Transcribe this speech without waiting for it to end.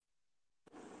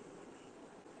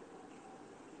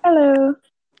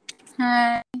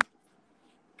Hi.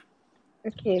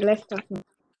 Okay, let's start now.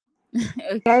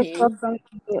 Guys, Okay. welcome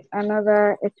to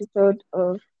another episode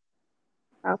of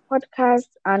our podcast,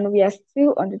 and we are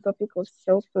still on the topic of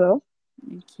self-love.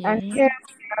 And Okay. here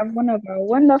we have one of our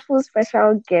wonderful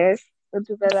special guests,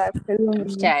 Odubela I'm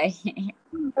Pelumi. shy.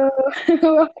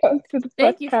 Welcome to the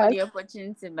Thank you for podcast. the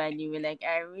opportunity, by the way. Like,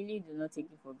 I really do not take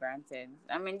it for granted.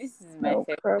 I mean, this is my No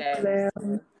first time, problem.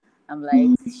 so I'm like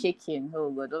shaking.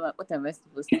 Oh God, what am I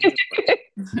supposed to do?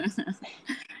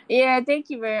 Yeah, thank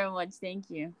you very much. Thank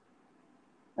you.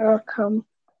 Welcome.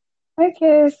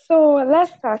 Okay, so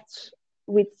let's start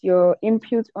with your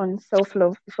input on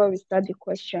self-love before we start the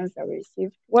questions that we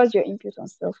received. What's your input on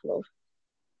self-love?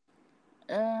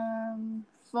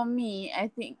 For me, I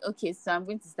think okay. So I'm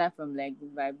going to start from like the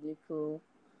biblical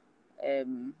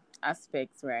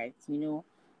aspects, right?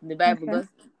 The Bible, Okay. God,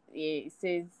 it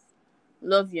says,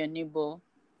 "Love your neighbor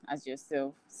as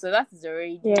yourself." So that is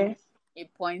already Yes. a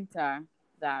pointer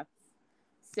that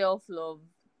self love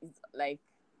is like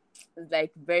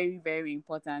very very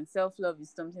important. Self love is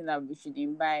something that we should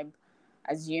imbibe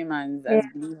as humans, Yeah. as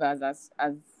believers,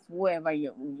 as whoever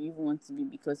you even want to be,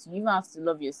 because you even have to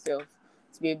love yourself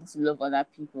to be able to love other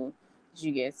people. Do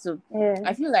you get? So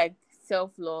I Yeah. feel like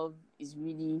self love is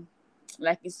really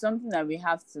like it's something that we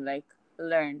have to like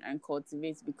learn and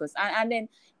cultivate, because and then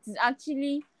it is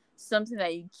actually something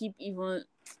that you keep even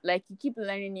like you keep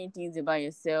learning new things about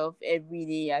yourself every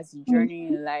day as you Mm. journey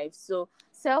in life. So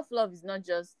self love is not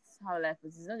just how life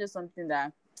is. It's not just something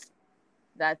that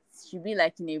should be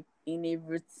like in a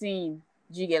routine.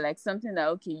 Do you get? Like something that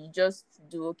okay, you just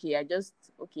do. Okay, I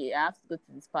have to go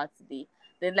to this part today.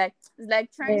 Then like it's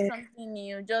like trying Yeah. something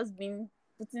new, just being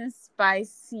putting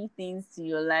spicy things to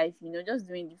your life. Just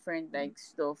doing different like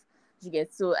stuff. Do you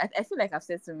get? So I feel like I've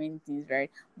said so many things,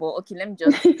 right? But okay, let me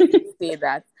just say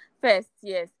that first.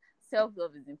 Yes, self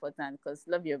love is important because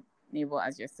love your neighbor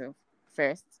as yourself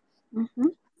first. Mm-hmm.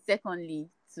 Secondly,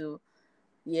 to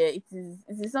yeah, it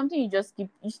is something you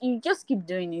just keep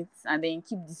doing it, and then you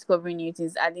keep discovering new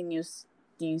things, adding new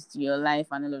things to your life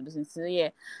and all of those things. So yeah,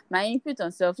 my input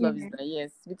on self-love is Yeah. that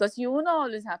yes, because you will not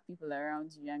always have people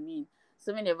around you. I mean,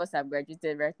 so many of us have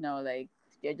graduated right now, like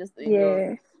you're just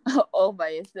alone Yeah. all by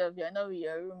yourself. You're not with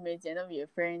your roommates, you're not with your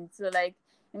friends. So like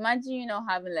imagine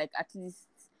having like at least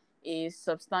a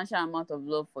substantial amount of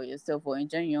love for yourself or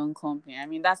enjoying your own company. I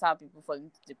mean, that's how people fall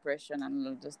into depression and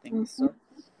all of those things. Mm-hmm. So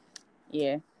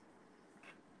yeah.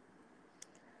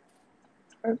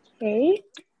 Okay.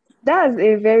 That's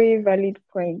a very valid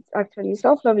point. Actually,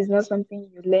 self-love is not something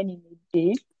you learn in a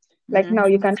day. Like now,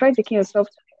 you Mm-hmm. can try taking yourself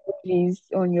to the movies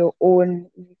on your own.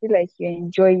 If you feel like you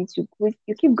enjoy it,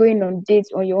 you keep going on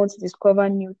dates on your own to discover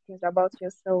new things about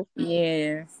yourself.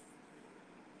 Yes.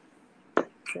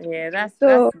 So yeah, Okay. that's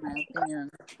So my opinion.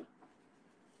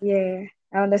 yeah,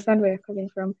 I understand where you're coming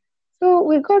from. So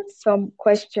we got some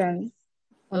questions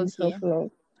on Okay.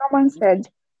 self-love. Someone said,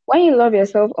 when you love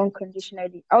yourself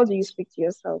unconditionally, how do you speak to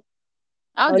yourself?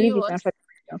 How I'll do leave you you to what? answer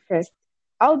the question first.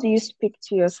 How do you speak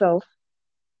to yourself?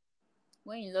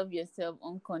 When you love yourself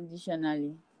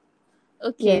unconditionally.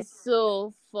 Okay, Yeah.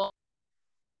 so for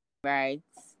right,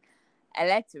 I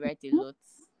like to write a lot.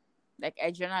 Like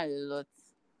I journal a lot,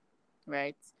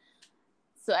 right?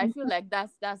 So I feel Mhm. like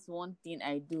that's one thing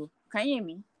I do. Can you hear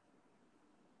me?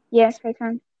 Yes, I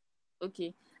can.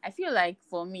 Okay. I feel like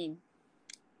for me,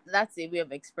 that's a way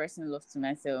of expressing love to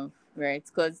myself, right?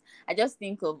 Because I just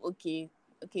think of okay,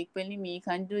 me, you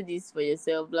can do this for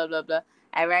yourself, blah blah blah.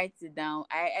 I write it down.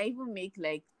 I even make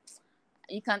like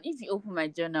you can if you open my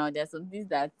journal, there's some things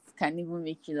that can even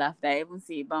make you laugh that I even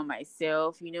say about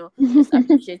myself, just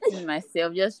appreciating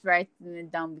myself, just writing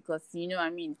it down because I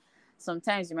mean,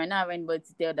 sometimes you might not have anybody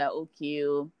to tell that okay,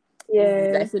 this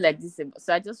is I Yeah. feel like this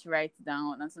so I just write it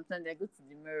down and sometimes I go to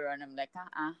the mirror and I'm like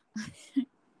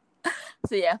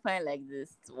so yeah, I find like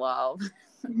this. Wow.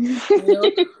 you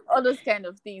know, all those kind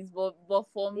of things. But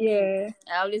for me, Yeah.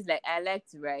 I like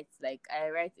to write. Like I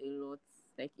write a lot.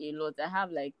 Like a lot. I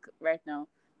have like right now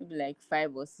maybe like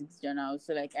 5 or 6 journals.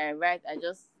 So like I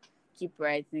just keep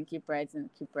writing, keep writing,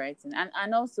 keep writing.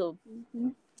 And also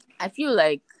Mhm. I feel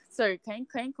like sorry, can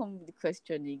you come with the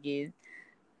question again?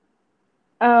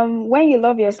 When you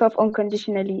love yourself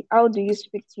unconditionally, how do you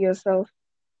speak to yourself?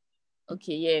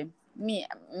 Okay, yeah.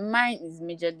 Mine is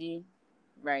majorly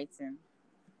writing.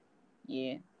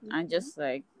 Yeah. And just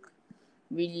like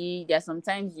really there are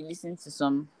sometimes you listen to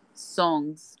some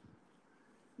songs,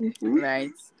 Mm-hmm.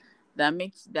 right,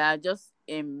 that just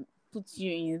put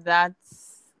you in that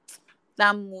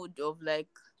mood of like,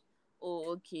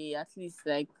 oh okay, at least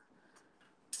like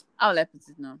how will I put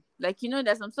it now, like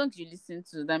there's some songs you listen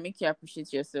to that make you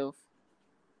appreciate yourself.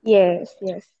 Yes,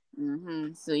 yes.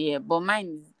 So yeah, but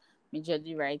mine is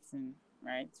majorly writing,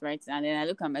 right? Writing, and then I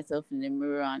look at myself in the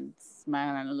mirror and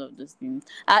smile and all of those things.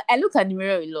 I look at the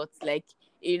mirror a lot, like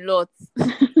a lot,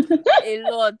 a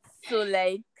lot. So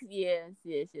like yes.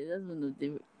 That's one of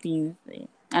the things.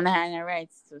 And I write.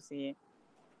 So yeah,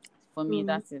 for me Mm,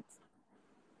 that's it.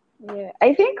 yeah,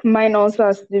 I think mine also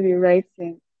has to do with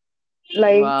writing.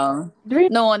 Like Wow. during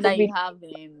No wonder you COVID have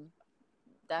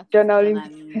that journaling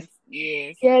business. journaling.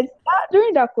 Yes. Yes,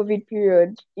 during that COVID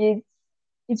period,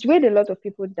 it's weighed a lot of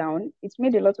people down. It's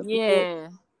made a lot of people Yeah.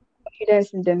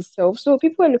 confidence in themselves. So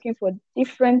people are looking for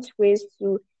different ways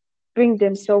to bring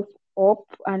themselves up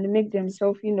and make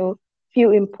themselves,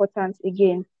 feel important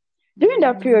again. During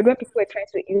that Mm-hmm. period when people were trying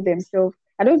to heal themselves,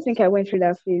 I don't think I went through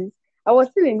that phase. I was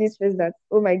still in this phase that,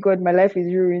 oh my God, my life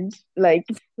is ruined. Like,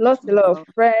 lost a lot of Wow.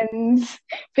 friends,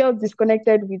 felt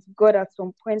disconnected with God at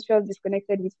some point, felt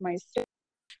disconnected with myself.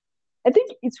 I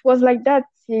think it was like that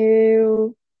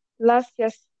till last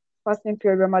year's fasting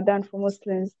period, Ramadan for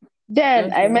Muslims.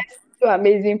 Then I met Okay. two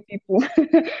amazing people,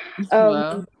 um,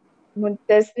 Well.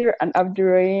 Muntesir and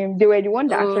Abdurrahim. They were the one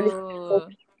that actually helped Oh,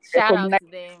 me shout out recognize to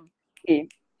them. me.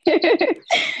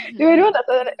 They were the one that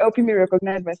started helping me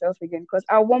recognize myself again. Because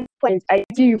at one point, I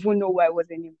didn't even know who I was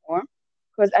anymore.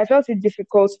 Because I felt it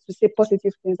difficult to say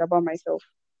positive things about myself.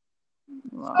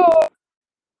 Wow. So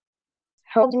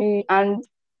helped me, and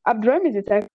Abdurrahim is the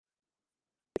type to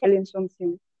tell him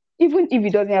something. Even if he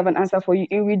doesn't have an answer for you,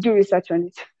 he will do research on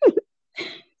it.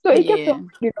 So he kept on Yeah.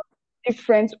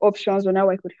 different options on how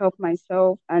I could help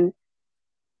myself. And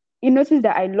he noticed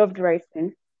that I loved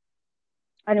writing.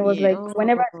 And it was Yeah. like,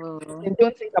 whenever I say Oh. something,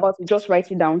 don't think about it, just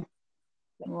write it down.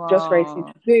 Just write it.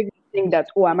 Wow. Don't even think that,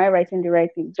 oh, am I writing the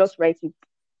right thing? Just write it.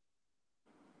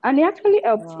 And it actually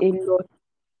helped Wow. a lot.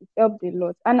 It helped a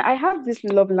lot. And I have this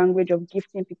love language of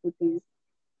gifting people things.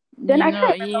 Then I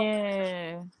try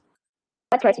Yeah.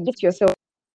 to try to gift yourself.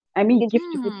 I mean, gift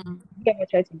people things. Hmm. You ever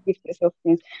try to gift yourself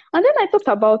things. And then I thought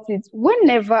about it.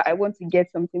 Whenever I want to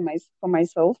get something for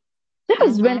myself,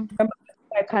 that's when Mm-hmm. I remember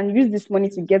I can use this money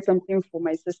to get something for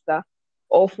my sister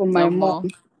or for my No mom. more.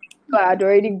 So I had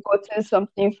already gotten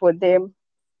something for them.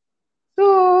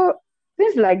 So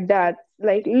things like that,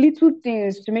 like little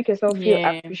things to make yourself feel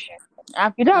Yeah. appreciated.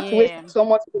 You don't have to wait Yeah. for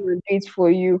someone to come and do it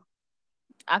for you.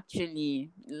 Actually,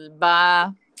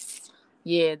 but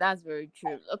yeah, that's very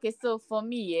true. Okay, so for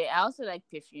me, yeah, I also like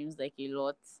perfumes like a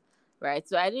lot, right?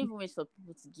 So I don't even wait for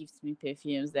people to gift me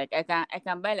perfumes. Like I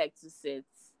can buy like two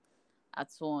sets at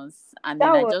once, and then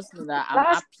That I was just know that I'm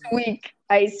last happy. week.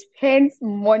 I spent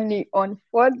money on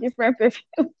four different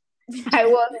perfumes. I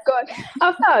was gone.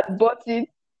 After I had bought it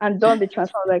and done the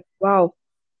transfer, I was like, wow,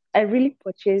 I really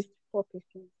purchased four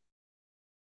perfumes.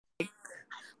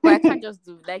 But I can't just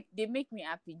do like they make me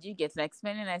happy. Do you get like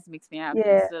smelling nice makes me happy?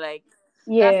 Yeah, So like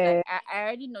that's like yeah. I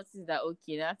already noticed that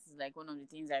okay, that's like one of the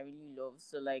things I really love.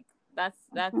 So like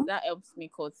Mhm, that helps me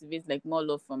cultivate like more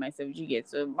love for myself. Do you get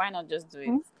so why not just do it?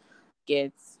 mhm.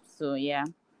 Get so yeah.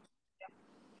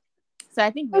 So I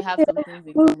think we have Okay. some things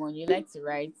in Move- common. You like to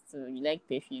write, so you like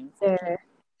perfumes. Okay.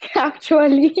 Yeah,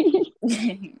 actually.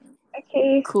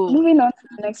 Okay, Cool. moving on to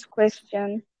the next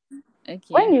question.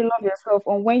 When Okay. you love yourself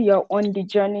or when you're on the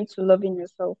journey to loving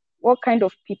yourself, what kind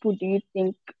of people do you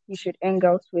think you should hang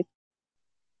out with?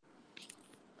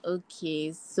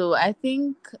 Okay. So I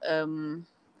think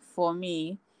for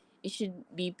me it should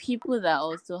be people that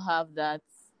also have that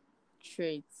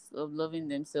traits of loving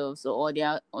themselves or they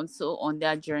are also on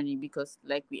their journey because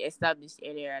like we established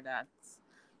earlier that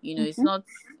it's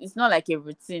Mm-hmm. not like a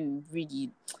routine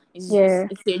really. Yeah.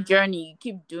 It's a journey. You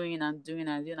keep doing and doing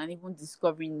and doing and even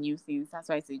discovering new things. That's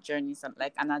why it's a journey. It's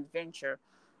like an adventure,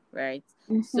 right?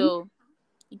 Mm-hmm. So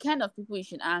the kind of people you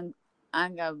should hang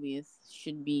out with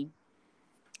should be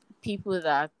people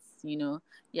that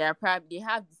yeah, probably they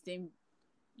have the same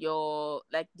your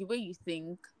like the way you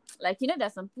think. Like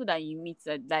there's some people that you meet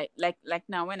that like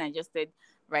now when I just said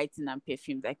writing and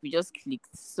perfume, like we just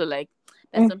clicked. So like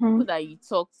there's some Mm-hmm. people that you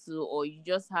talk to or you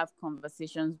just have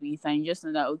conversations with and you just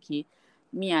know that okay,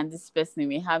 me and this person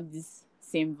we have this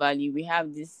same value, we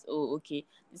have this, oh okay,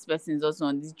 this person is also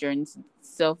on this journey to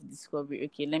self-discovery.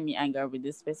 Okay, let me hang out with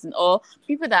this person. Or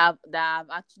people that have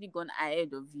actually gone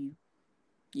ahead of you.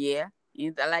 Yeah.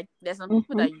 Like there's some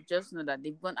people Mm-hmm. that you just know that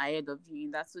they've gone ahead of you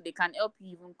in that, so they can help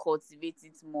you even cultivate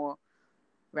it more,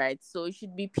 right? So it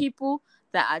should be people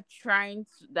that are trying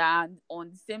to that are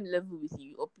on the same level with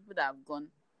you, or people that have gone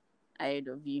ahead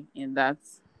of you in that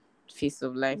phase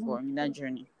of life or in that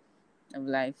journey of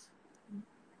life.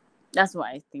 That's what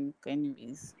I think,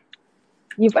 anyways.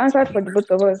 You've answered for the both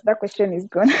of us. That question is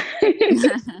gone.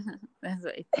 That's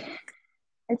what I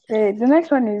think. Okay, the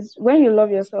next one is when you love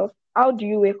yourself, how do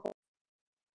you wake up? What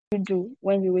do you do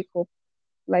when you wake up?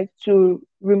 Like to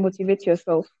remotivate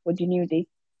yourself for the new day.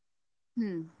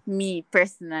 Me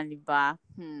personally,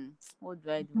 what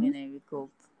do I do Mhm. when I wake up?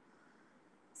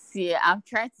 See, I'm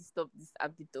trying to stop this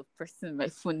habit of pressing my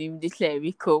phone immediately I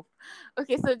wake up.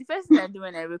 Okay, so the first thing I do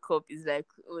when I wake up is like,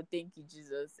 oh, thank you,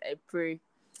 Jesus. I pray,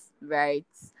 right?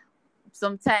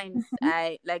 Sometimes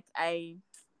Mhm.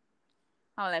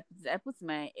 how will I put it? I put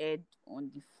my head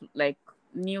on like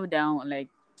kneel down, like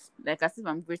as if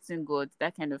I'm greeting God,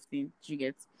 that kind of thing. Do you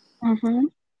get?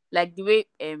 Mhm. Like the way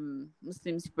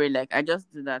Muslims pray, like I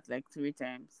just do that like 3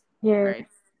 times, Yeah. right?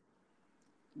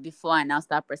 Before I now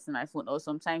start pressing my phone, or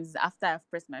sometimes after I've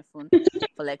pressed my phone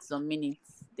for like some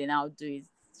minutes, then I'll do it.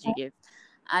 You get?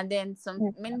 And then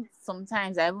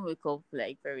sometimes I even wake up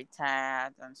like very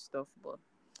tired and stuff, but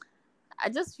I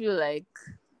just feel like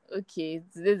okay,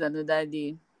 today's another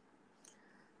day.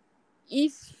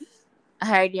 If I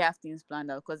already have things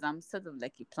planned out, because I'm sort of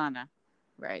like a planner,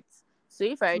 right? So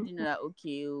if I already know Mhm. that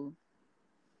okay,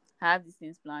 I have these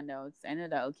things planned out, I know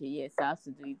that okay, yes, I have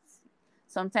to do it.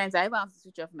 Sometimes I even have to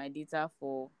switch off my data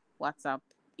for WhatsApp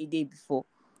a day before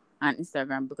and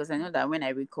Instagram, because I know that when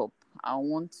I wake up, I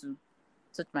want to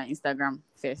touch my Instagram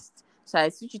first. So I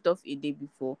switch it off a day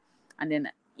before, and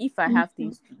then if I have Mhm.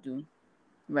 things to do,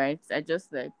 right, I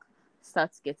just like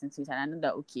start getting to it, and I know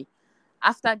that okay,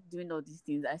 after doing all these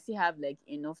things, I still have like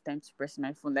enough time to press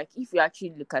my phone. Like if you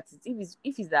actually look at it,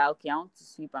 if it's that okay, I want to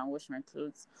sweep and wash my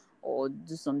clothes or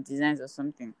do some designs or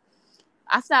something.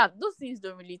 After those things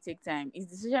don't really take time. It's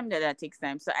the social media that takes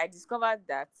time. So I discovered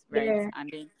that, right? Yeah. And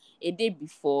then a day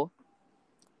before,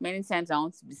 many times I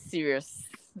want to be serious.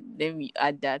 Let me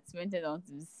add that. Many times I want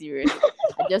to be serious.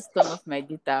 I just turn off my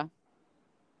data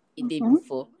a day Mhm.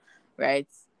 before, right?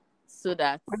 So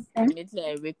that Okay. immediately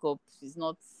I wake up, it's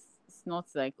not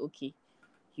like okay,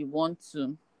 you want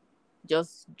to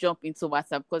just jump into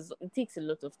WhatsApp, because it takes a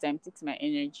lot of time, it takes my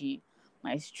energy,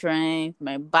 my strength,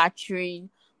 my battery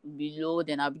will be low,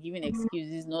 then I'll be giving Mhm.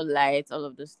 excuses, no light, all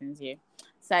of those things here.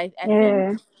 So I think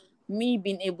Yeah. me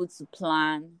being able to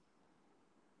plan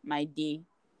my day,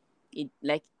 it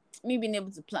like me being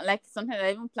able to plan, like sometimes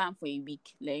I even plan for a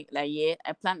week, like yeah,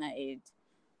 I plan ahead,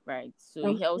 right? So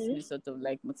it helps Okay. me sort of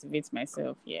like motivate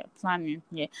myself, yeah, planning,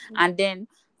 yeah. And then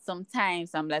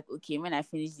sometimes I'm like, okay, when I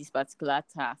finish this particular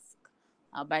task,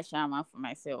 I'll buy shawarma for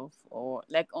myself, or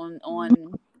like on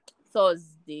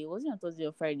Thursday. Was it on Thursday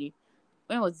or Friday?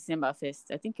 When was December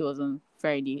 1st? I think it was on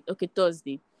Friday. Okay,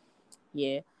 Thursday.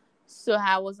 Yeah. So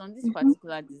I was on this Mhm.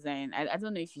 particular design. I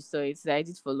don't know if you saw it. I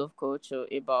did for Love Culture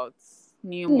about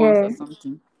New Month or Yeah.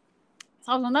 something.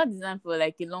 So I was on that design for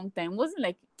like a long time. It wasn't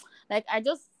like I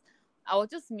was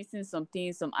just missing some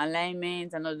things, some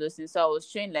alignments and all those things. So I was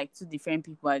showing like two different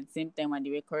people at the same time, and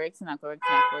they were correcting and correcting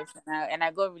and correcting. And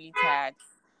I got really tired.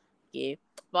 Okay.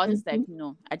 But I was just Mhm. like,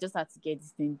 no, I just had to get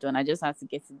this thing done. I just had to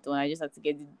get it done. I just had to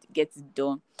get it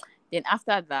done. Then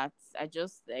after that, I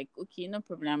just like, okay, no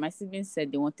problem. My siblings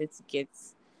said they wanted to get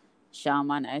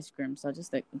shawarma and ice cream. So I was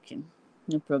just like, okay,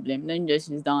 no problem. Let me just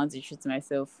use that one to treat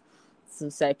myself. So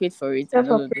I paid for it and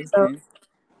all of those Self-appraisal.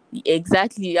 things.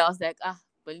 Exactly. I was like,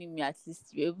 believe me, at least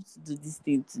you're able to do this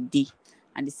thing today.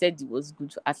 And they said it was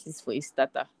good, at least for a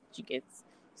starter, to get.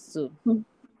 So Mhm.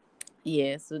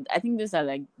 yeah, so I think those are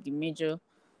like the major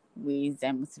ways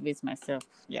I motivate myself.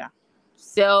 Yeah.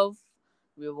 Self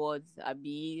rewards.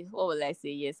 What will I say?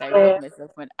 Yes, I reward Yeah.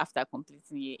 myself when after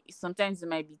completing it. Sometimes it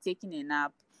might be taking a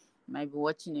nap, it might be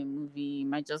watching a movie, it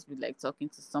might just be like talking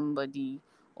to somebody,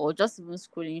 or just even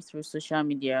scrolling through social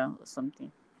media or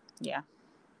something. Yeah.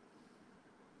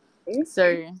 Okay.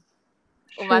 So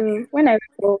over True. to When I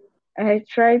wake up, I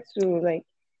try to like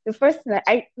the first thing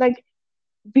I like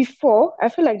before. I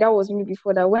feel like that was me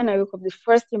before. That when I wake up, the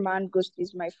first thing my hand goes to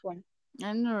is my phone.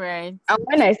 I know, right? And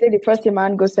when I say the first thing my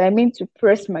hand goes to, I mean to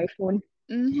press my phone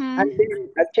and Mm-hmm. then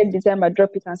I check the time, I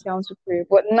drop it and say I want to pray.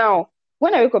 But now,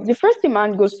 when I wake up, the first thing my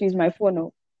hand goes to is my phone,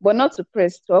 oh, but not to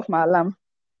press to off my alarm.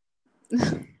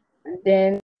 And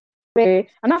then pray.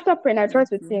 And after praying, I try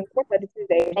to Okay. think, what are the things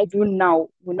that I do now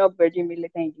will not burden me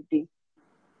later in the day?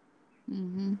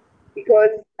 Mm-hmm. Because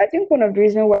I think one of the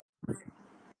reasons why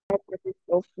people practice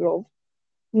self-love,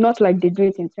 not like they do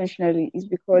it intentionally, is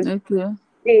because Okay.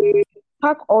 they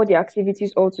pack all the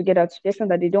activities all together to the extent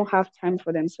that they don't have time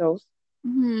for themselves.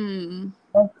 Hmm.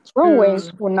 Like, when we're in True.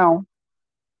 school now,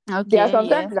 there are Okay.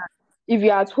 sometimes Yeah. that if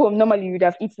you're at home, normally you would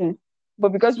have eaten.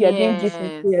 But because you are doing this in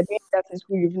school, you're Yes. doing that in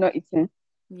school, you've not eaten.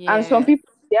 And some Yes.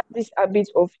 people, they have this habit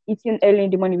of eating early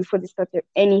in the morning before they start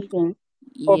anything.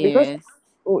 Or because Yes.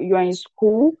 oh, you are in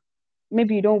school,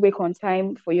 maybe you don't wake on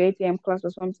time for your 8 a.m. class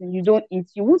or something, you don't eat,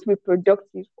 you won't be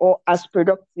productive or as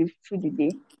productive through the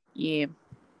day, Yeah.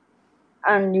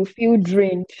 and you feel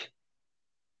drained.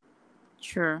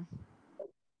 Sure.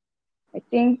 I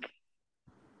think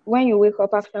when you wake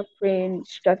up after praying,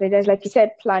 strategize, like you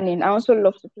said, planning. I also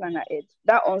love to plan ahead.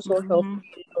 That also helps Mm-hmm.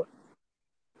 me a lot.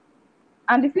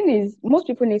 And the thing is, most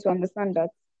people need to understand that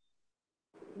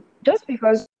just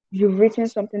because you've written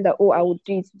something that, oh, I would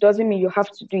do it, doesn't mean you have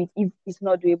to do it if it's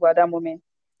not doable at that moment.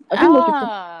 I think most people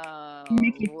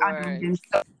make Oh, it hard on words.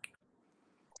 themselves,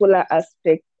 polar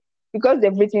aspect, because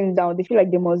they've written it down, they feel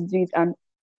like they must do it, and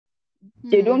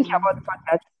they don't care about the Hmm. fact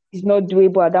that it's not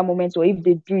doable at that moment, or if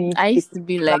they do it, I they used could to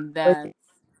be fail like at that.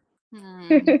 Hmm.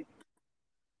 it.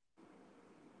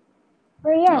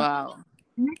 So yeah, Wow.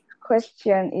 next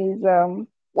question is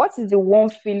what is the one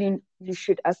feeling you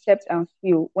should accept and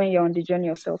feel when you're on the journey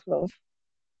of self-love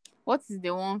What is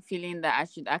the one feeling that I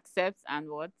should accept and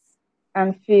what?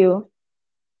 and feel?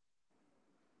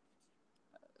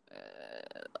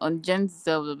 On Jen's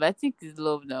self love. I think it's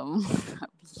love now.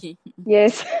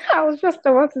 Yes, I was just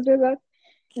about to say that.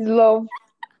 It's love.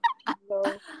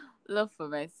 Love. Love for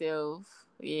myself.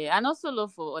 Yeah. And also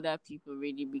love for other people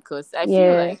really, because I feel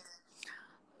Yeah. like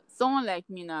someone like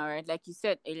me now, right? Like you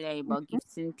said earlier about Mhm.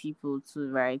 gifting people too,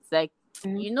 right? Like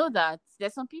Mm. you know that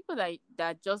there's some people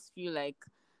that just feel like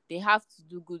they have to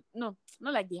do good. No,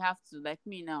 not like they have to. Like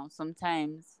me now,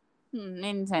 sometimes,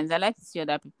 many times I like to see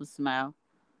other people smile,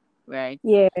 right?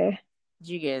 Yeah.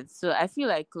 Do you get? So I feel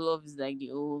like love is like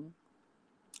the old.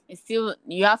 It's still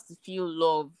you have to feel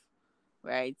love,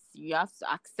 right? You have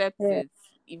to accept Yeah. it,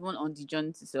 even on the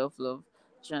journey to self love.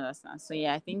 Do you understand? So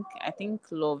yeah, I think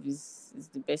love is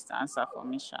the best answer for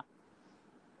me, Sha.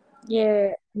 Yeah.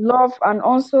 Yeah. Love and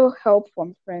also help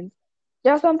from friends.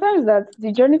 There are sometimes that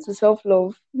the journey to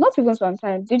self-love, not even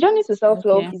sometimes, the journey to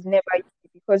self-love Okay. is never easy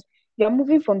because you're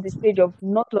moving from the stage of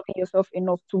not loving yourself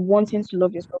enough to wanting to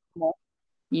love yourself more.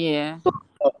 Yeah. So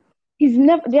it's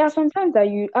never, there are sometimes that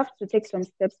you have to take some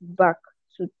steps back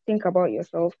to think about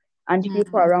yourself and the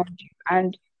people Mm. around you.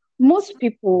 And most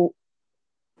people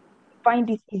find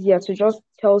it easier to just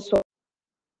tell someone,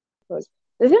 because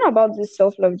the thing about this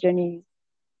self-love journey is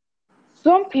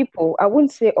some people, I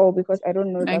wouldn't say all because I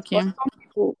don't know that, but Okay. some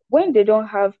people, when they don't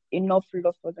have enough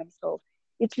love for themselves,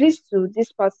 it leads to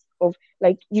this part of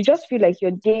like you just feel like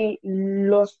your day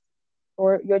lost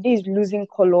or your day is losing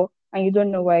color and you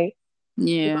don't know why.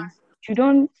 Yeah. Because you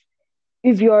don't,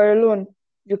 if you're alone,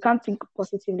 you can't think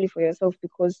positively for yourself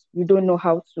because you don't know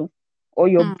how to, or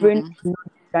your brain Mm. is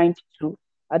not designed to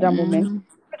at that moment. Mm.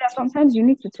 But that sometimes you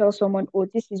need to tell someone, oh,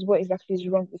 this is what exactly is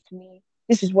wrong with me.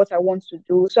 This is what I want to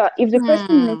do. So if the person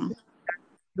Hmm. notices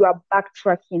you are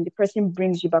backtracking, the person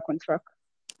brings you back on track.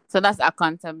 So that's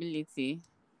accountability.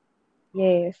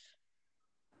 Yes.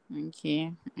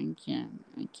 Okay. Okay.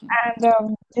 Okay.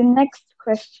 And the next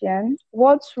question,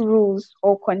 what rules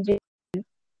or conditions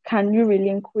can you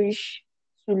relinquish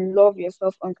to love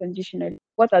yourself unconditionally?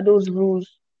 What are those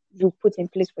rules you put in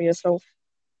place for yourself?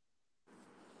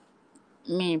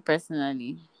 Me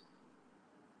personally,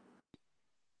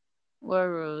 what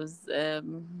rules?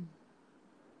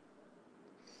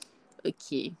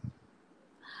 Okay.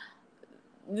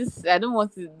 This I don't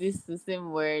want to this the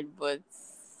same word, but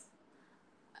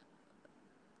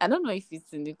I don't know if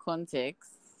it's in the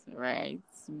context, right?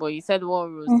 But you said what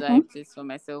rules do I Mm-hmm. place for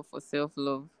myself for self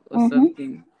love or Mm-hmm.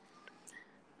 something.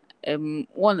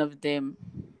 One of them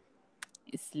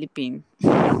is sleeping,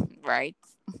 right?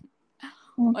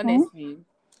 Mm-hmm. Honestly,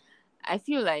 I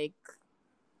feel like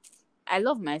I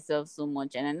love myself so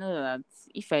much, and I know that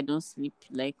if I don't sleep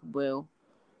like well,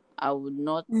 I would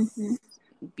not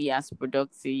Mm-hmm. be as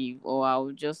productive, or I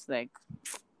would just like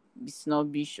be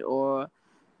snobbish, or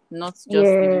not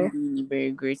just even Yeah. be in a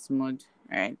very great mood,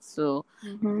 right? So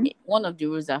Mm-hmm. one of the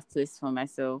rules I've placed for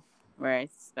myself, right,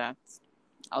 is that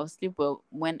I'll sleep well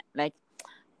when like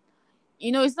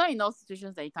it's not in all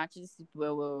situations that you can actually sleep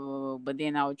well, but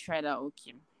then I'll try that.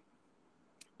 Okay,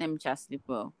 let me just sleep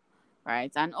well,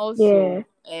 right? And Yeah. also,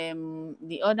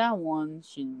 the other one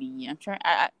should be I'm trying.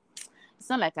 It's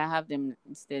not like I have them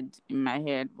instead in my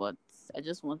head, but I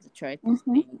just want to try to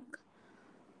Mm-hmm. think.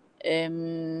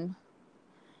 Um,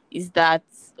 is that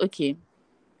okay?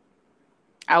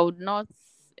 I would not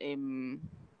um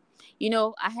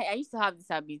I used to have this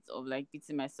habit of like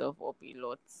beating myself up a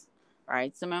lot,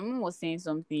 right? So my mom was saying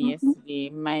something Mm-hmm. yesterday.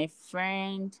 My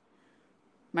friend's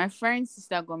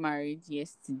sister got married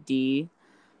yesterday,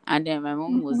 and then my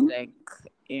mom was Mm-hmm. like,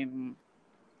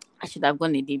 I should have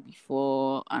gone a day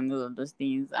before and all of those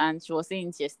things. And she was saying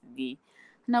it yesterday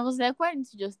And I was like, why didn't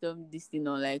you just tell me this thing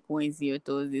on like Wednesday or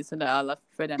Thursday so that I'll have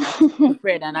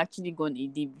prepared and actually gone a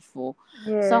day before?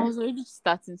 So I Yeah. was already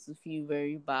starting to feel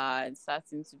very bad,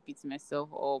 starting to beat myself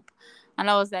up. And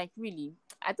I was like, really?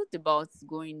 I thought about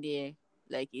going there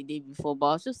like a day before, but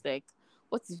I was just like,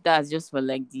 what if that's just for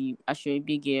like the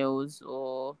Ashwebi girls,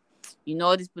 or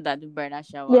all these people that do bridal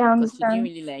shower? Yeah, I Because she didn't understand.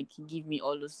 really like give me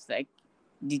all those like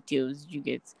details you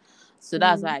get. So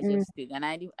that's why I Mm-hmm. just stayed, and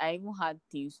I even had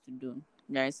things to do.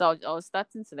 Right, so I was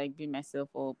starting to like beat myself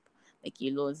up like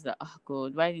a lot. That, oh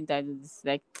God, why didn't I do this?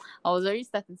 Like I was already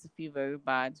starting to feel very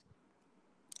bad,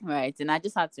 right? And I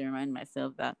just had to remind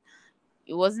myself that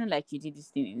it wasn't like you did this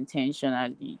thing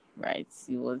intentionally, right?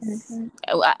 It was.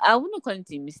 Mm-hmm. I wouldn't call it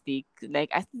a mistake.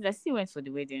 Like I still went for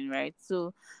the wedding, right?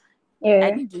 So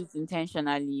I Yeah. didn't do it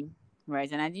intentionally,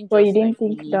 right? And I didn't But you just like didn't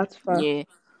think really, that far. yeah.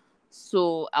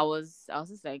 So I was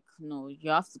just like, no, you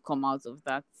have to come out of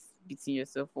that beating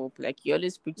yourself up. Like you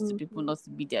always preach to people Mm-hmm. not to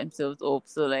beat themselves up.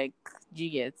 So like, do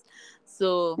you get?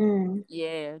 So Mm.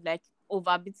 yeah, like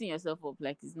over beating yourself up,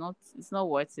 like it's not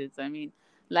worth it. I mean,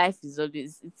 life is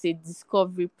always it's a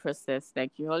discovery process.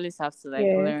 Like you always have to like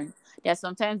Yeah. learn. There are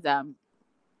sometimes that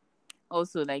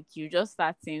also like you just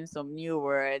start saying some new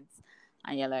words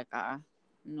and you're like,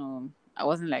 no, I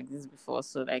wasn't like this before.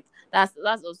 So like that's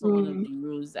also one of Mm. the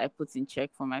rules I put in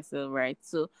check for myself, right?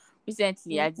 So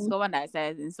recently I Mm-hmm. discovered that I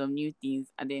started in some new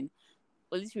things, and then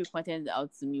Holy Spirit pointed it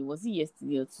out to me. Was it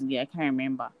yesterday or today? I can't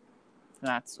remember.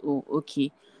 That, oh,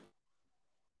 okay,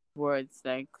 words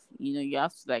like, you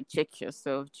have to like check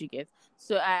yourself. Do you get?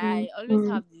 So I always Mm-hmm.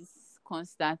 have this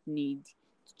constant need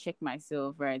to check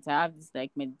myself, right? I have this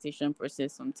like meditation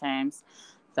process sometimes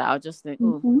that I'll just like,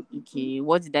 oh, Mm-hmm. okay,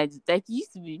 what did I do? Like it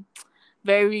used to be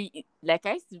very, like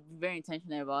I used to be very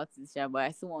intentional about it, yeah, but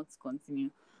I still want to continue.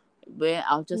 But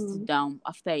I'll just sit Mm. down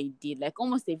after a day, like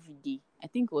almost every day. I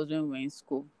think it was when we were in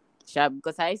school. Sure,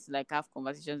 because I used to like have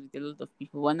conversations with a lot of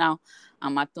people, but now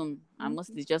I'm at home. I'm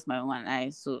mostly just my own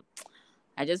eyes, so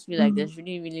I just feel like Mm. there's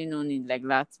really, really no need like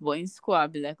that. But in school, I'll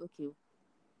be like, okay,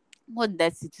 what did I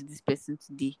say to this person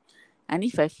today? And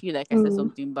if I feel like I said Mm.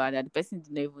 something bad that the person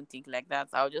didn't even think like that,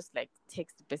 I'll just like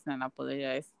text the person and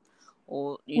apologize.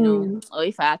 Or, Mm. or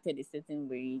if I acted a certain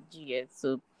way, do you get?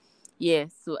 So, yeah,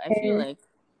 so I feel Yeah. like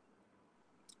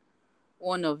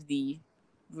one of the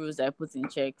rules I put in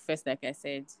check, first, like I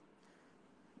said,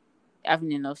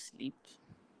 having enough sleep,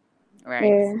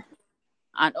 right? Yeah.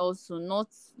 And also not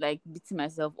like beating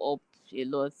myself up a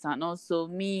lot. And also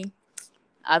me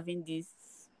having this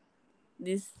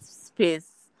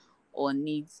space or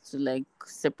need to like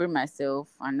separate myself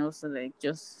and also like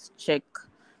just check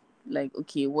like,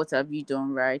 okay, what have you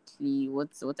done rightly, what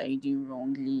are you doing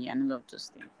wrongly, and all of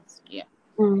those things. Yeah.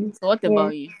 Mm. So what Yeah.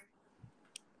 about you?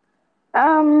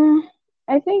 Um,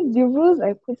 I think the rules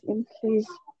I put in place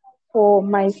for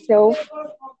myself,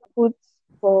 put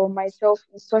for myself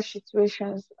in such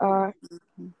situations are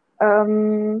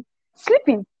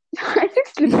sleeping. I think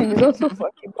sleeping is also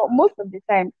fucking, but most of the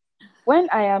time when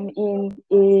I am in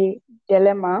a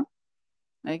dilemma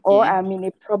or Okay. I'm in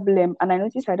a problem and I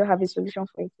notice I don't have a solution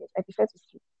for it yet, I prefer to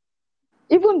sleep.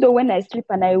 Even though when I sleep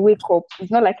and I wake up,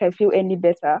 it's not like I feel any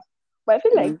better. But I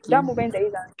feel like Okay. that moment that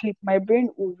is on sleep, my brain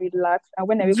will relax, and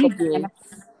when I wake You up, I can get.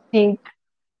 actually think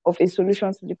of a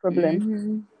solution to the problem.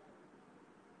 Mm-hmm.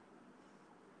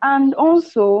 And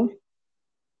also,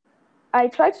 I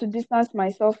try to distance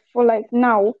myself for like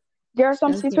now. There are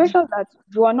some Okay. situations that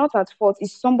you are not at fault.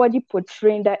 Is somebody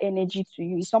portraying that energy to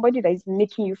you? Is somebody that is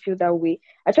making you feel that way?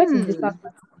 I try to Hmm. distance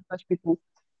myself from such people.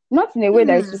 Not in a way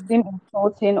that is to Hmm. seem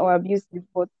insulting or abusive,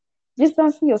 but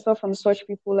distancing yourself from such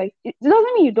people, like it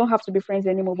doesn't mean you don't have to be friends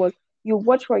anymore, but you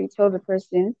watch what you tell the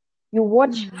person, you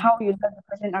watch how you let the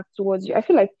person act towards you. I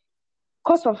feel like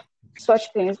because of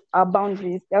such things are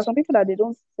boundaries. There are some people that they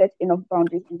don't set enough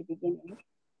boundaries in the beginning,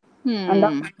 and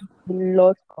that Hmm. causes a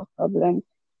lot of problems.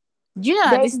 Do you know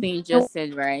that There this is thing you no, just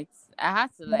said, right? I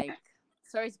had to like,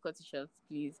 sorry to cut you short,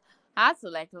 please. I had to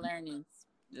like learn it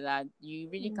that you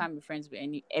really mm, can't be friends with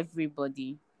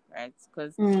everybody, right?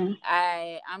 Because mm,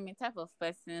 I am a type of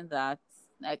person that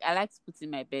like I like to put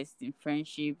in my best in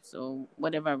friendships or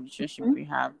whatever relationship mm, we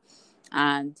have,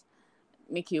 and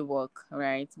make it work,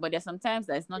 right? But there's sometimes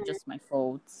that it's not just my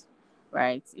fault,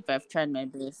 right? If I've tried my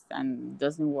best and it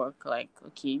doesn't work, like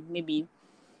okay, maybe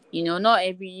not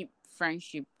every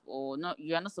friendship, or not,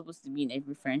 you are not supposed to be in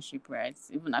every friendship, right?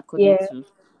 Even according yeah, to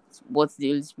what the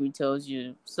Holy Spirit tells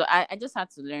you. So I just had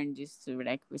to learn this to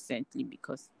like recently,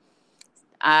 because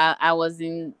I was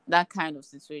in that kind of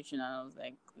situation and I was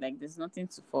like there's nothing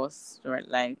to force, right?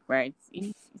 Like, right, if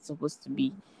mm, it's supposed to be,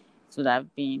 mm, it would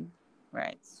have been,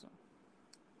 right? So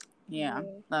yeah,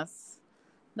 yeah. that's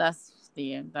That's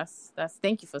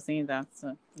thank you for saying that.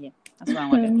 So yeah, that's what I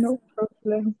wanted to say. No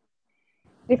problem.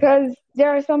 Because there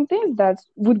are some things that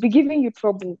would be giving you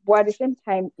trouble, but at the same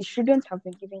time, it shouldn't have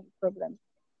been giving you problems.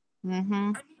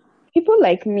 Mm-hmm. People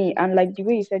like me, and like the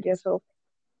way you said yourself,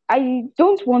 I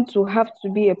don't want to have to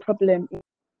be a problem in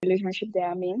the relationship that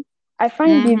I'm in. I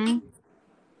find it Mm-hmm.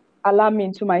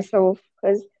 alarming to myself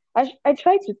because I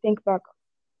try to think back.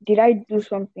 Did I do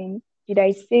something? Did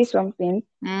I say something?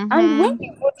 And when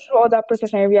you Mm-hmm. go through all that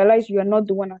process and you realize you are not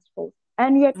the one at fault,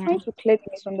 and you are trying to clear the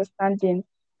misunderstanding,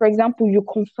 for example, you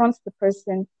confront the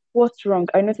person, what's wrong?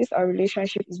 I notice our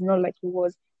relationship is not like it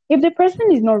was. If the person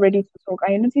is not ready to talk,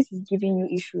 I notice he's giving you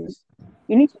issues,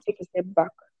 you need to take a step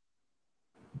back,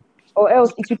 or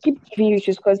else it will keep giving you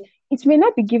issues because it may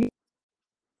not be giving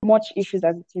much issues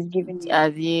as it is giving you.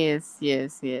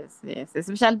 Yes.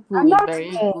 Especially people And with that's very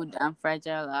me. good and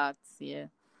fragile hearts. Yeah.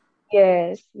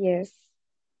 Yes, yes.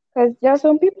 Because there are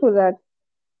some people that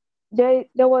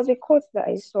there was a quote that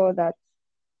I saw that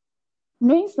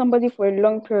knowing somebody for a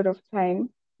long period of time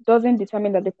doesn't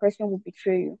determine that the person will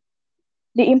betray you.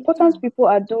 The important people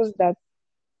are those that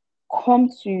come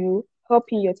to you, help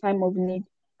in your time of need,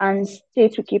 and stay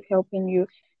to keep helping you.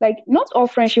 Like not all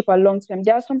friendship are long term.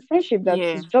 There are some friendship that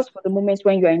Yeah. is just for the moment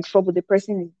when you are in trouble, the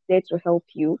person is there to help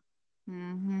you.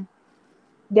 Mm-hmm.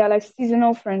 They are like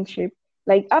seasonal friendship.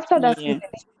 Like after that Yeah. season,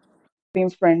 being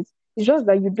friends. It's just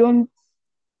that you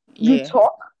Yeah.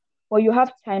 talk, or you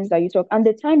have times that you talk, and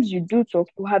the times you do talk,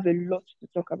 you have a lot to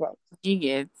talk about. You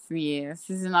get, yeah,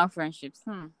 seasonal friendships.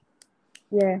 Hmm.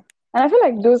 Yeah, and I feel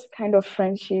like those kind of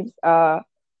friendships are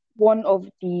one of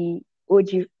the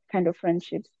OG kind of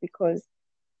friendships because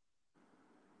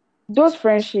those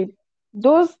friendships,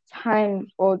 those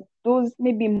times or those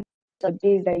maybe months or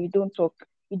days that you don't talk,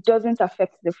 it doesn't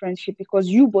affect the friendship because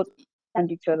you both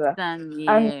understand each other. Then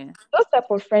And yeah. those type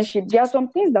of friendship, there are some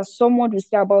things that someone will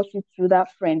say about you to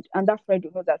that friend, and that friend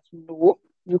will know that no,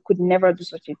 you could never do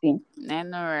such a thing. I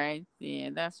know, right? Yeah,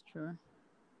 that's true.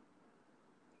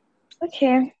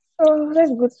 Okay, so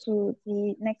let's go to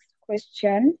the next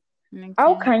question.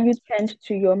 How Okay. can you tend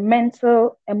to your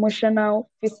mental, emotional,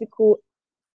 physical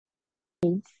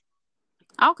needs?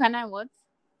 How can I what?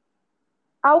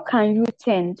 How can you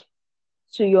tend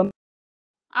to your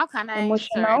How can I? Sorry, I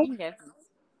emotional? didn't get it.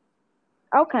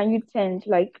 How can you tend,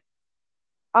 like,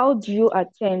 how do you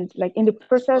attend, like, in the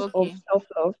process of Okay. self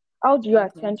love, how do you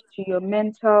Okay. attend to your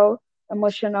mental,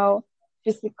 emotional,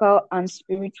 physical, and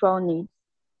spiritual needs?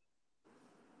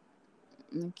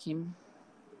 Okay.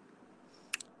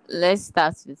 Let's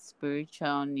start with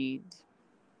spiritual need.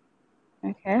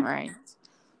 Okay. Right.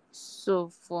 So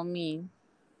for me,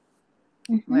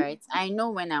 Mm-hmm. right, I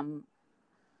know when I'm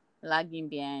lagging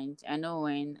behind. I know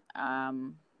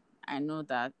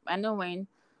that I know when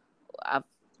I've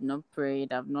not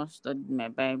prayed, I've not studied my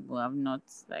Bible, I've not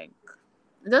like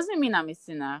it doesn't mean I'm a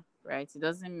sinner, right? It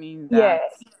doesn't mean Yeah.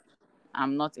 that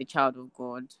I'm not a child of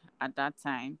God at that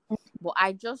time. But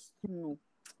I just know,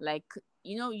 like,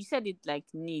 you said it like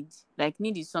need. Like,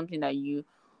 need is something that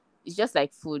it's just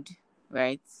like food,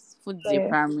 right? Food is a Yeah.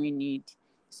 primary need,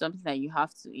 something that you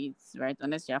have to eat, right?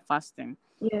 Unless you're fasting,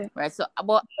 Yeah. right? So,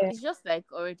 but Yeah. it's just like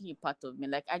already a part of me.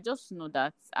 Like, I just know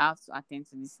that I have to attend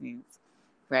to these needs,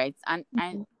 right? And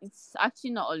Mhm. it's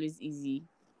actually not always easy,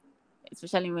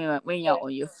 especially when you're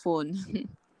on your phone.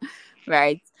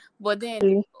 Right? But then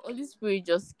Yeah. Holy Spirit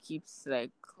just keeps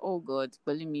like, oh God,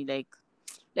 calling me like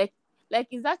like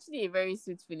it's actually a very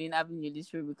sweet feeling having the Holy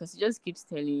Spirit because it just keeps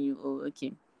telling you, oh,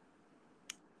 okay,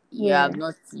 you have Yeah.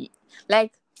 not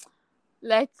like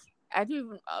like I don't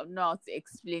even know how to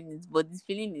explain it, but this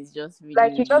feeling is just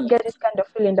Like you just really get this kind of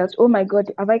feeling that, oh my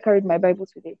God, have I carried my Bible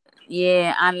today?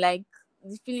 yeah, and like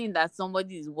the feeling that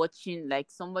somebody is watching, like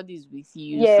somebody is with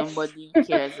you, Yes. somebody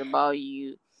cares about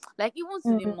you. Like even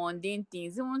to the Mm, mundane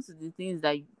things, even to the things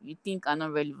that you think are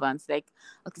not relevant. Like,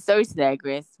 okay, sorry to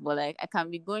digress, but like I can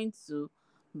be going to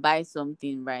buy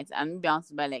something, right? And maybe I want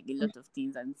to buy like a mm, lot of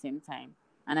things at the same time.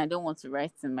 And I don't want to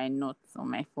write in my notes on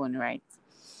my phone, right?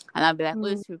 And I'll be like,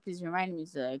 oh, mm, please remind me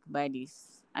to like buy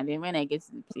this. And then when I get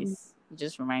to the mm. place, it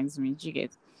just reminds me. Do you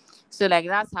get? So like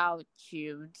that's how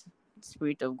chilled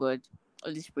Spirit of God,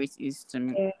 Holy Spirit is to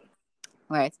me. Yeah.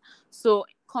 Right. So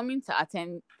coming to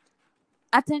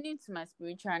attending to my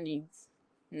spiritual needs.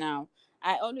 Now,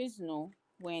 I always know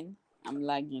when I'm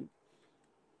lagging,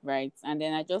 right? And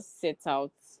then I just set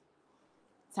out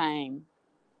time.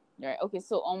 Right. Okay,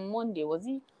 so on Monday, was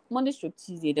it Monday stroke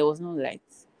Tuesday, there was no light.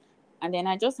 And then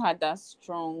I just had that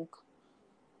strong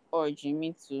urge in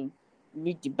me to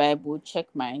read the Bible, check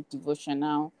my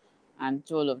devotional and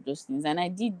do all of those things. And I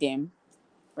did them.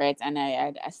 right? And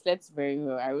I slept very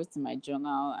well. I wrote in my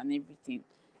journal and everything.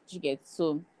 You get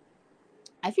so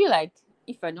I feel like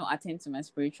if I don't attend to my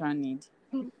spiritual need,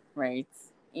 right,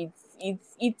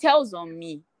 it tells on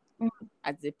me Mm.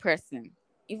 as a person.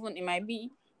 Even it might be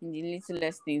in the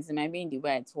littlest things, it might be in the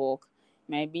way I talk,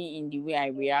 it might be in the way I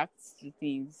react to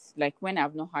things. Like when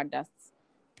I've not had that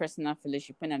personal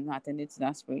fellowship, when I've not attended to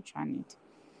that spiritual need.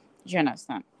 Do you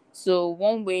understand? So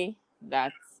one way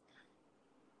that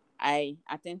I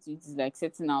attend to it is like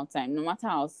setting out time, no matter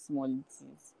how small it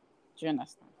is. Do you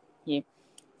understand? Yeah.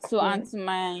 So and Yeah. to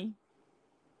my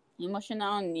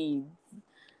emotional needs,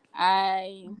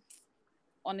 I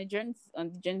on the journey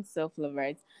to self love,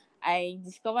 right? I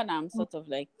discovered I'm Mm. sort of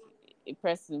like a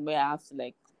person where I have to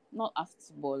like not have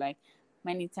to, but like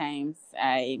many times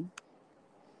I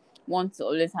want to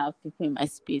always have people in my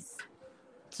space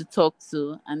to talk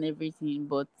to and everything,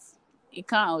 but it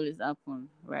can't always happen,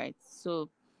 right? So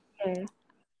Yeah.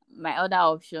 my other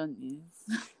option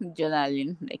is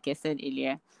journaling, like I said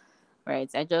earlier, right?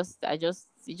 It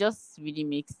just really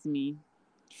makes me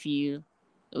feel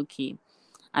okay.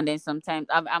 And then sometimes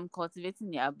I'm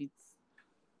cultivating the habits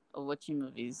of watching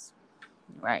movies,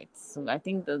 right? So I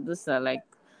think that those are like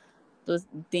those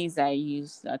things I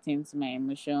use to attend to my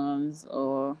emotions,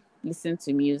 or listen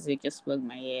to music, just plug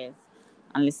my ears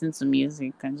and listen to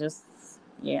music and just,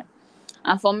 yeah.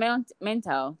 And for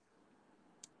mental,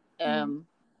 Mm. um,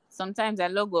 sometimes I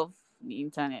log off the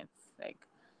internet, like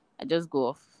I just go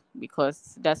off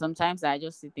because there's sometimes I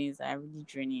just see things that are really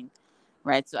draining,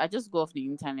 right? So I just go off the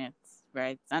internet,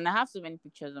 right? And I have so many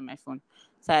pictures on my phone,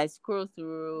 so I scroll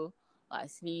through, or I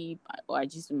sleep, or I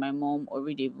just with my mom or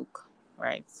read a book,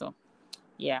 right? So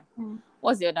yeah. Mm.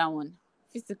 What's the other one?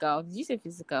 Physical. Did you say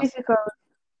physical? Physical.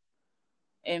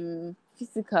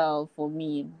 Physical for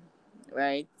me,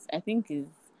 right? I think is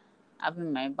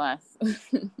having my bath,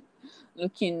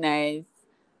 looking nice,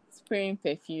 spraying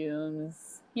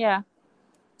perfumes. Yeah,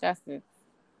 that's it.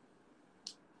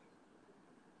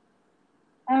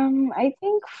 I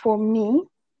think for me,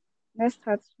 let's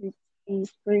start with the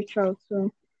spiritual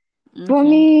too. For Okay.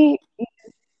 me,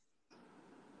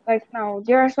 like now,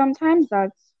 there are some times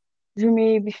that you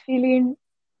may be feeling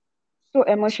so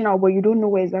emotional, but you don't know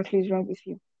what exactly is wrong with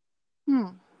you. Hmm.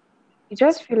 You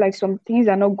just feel like some things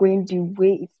are not going the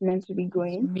way it's meant to be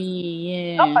going. Be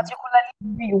Not yeah. particularly the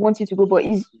way you want it to go, but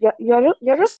is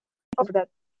you're just of that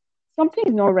something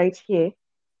is not right here.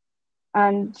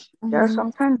 And there are Mm-hmm.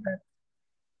 some times that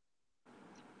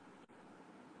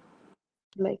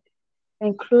like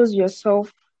enclose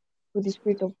yourself with the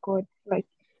Spirit of God. Like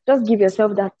just give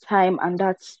yourself that time and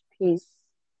that space.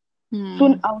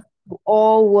 Tune Hmm. out to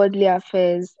all worldly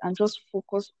affairs and just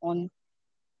focus on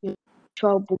your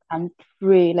spiritual book and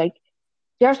pray. Like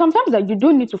there are sometimes that you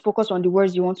don't need to focus on the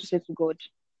words you want to say to God.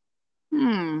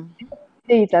 Hmm.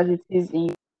 Say it as it is in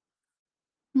you.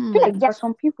 I feel Hmm. like there are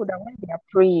some people that when they are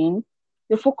praying,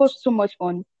 they focus so much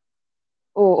on,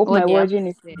 oh, hope What my they have wording to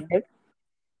is say, correct.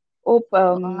 Hope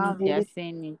or how they are this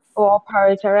saying it. or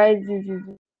prioritize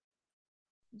this.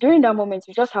 During that moment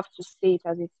you just have to say it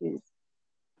as it is.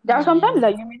 There are sometimes Yeah.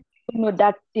 that you may not know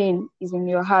that thing is in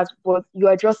your heart, but you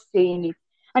are just saying it.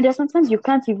 And there are sometimes you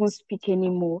can't even speak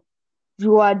anymore.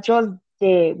 You are just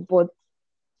there, but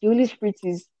the Holy Spirit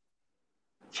is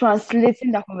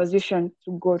translating that conversation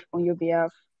to God on your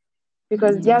behalf.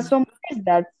 Because there are Hmm. some words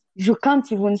that you can't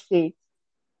even say it,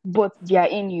 but they are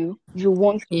in you. You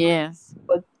want to, Yes.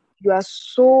 but you are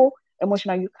so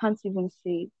emotional you can't even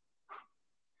say it.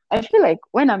 I feel like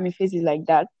when I'm in phases like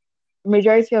that,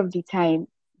 majority of the time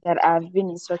that I've been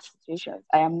in such situations,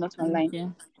 I am not online. Okay.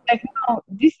 Like now,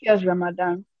 this year's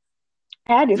Ramadan,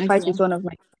 I had a fight Okay. with one of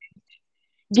my.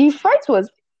 The fight was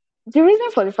the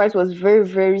reason for the fight was very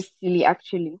very silly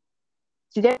actually.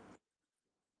 She just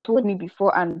told me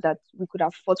before and that we could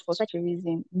have fought for such a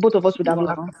reason. Both of us would have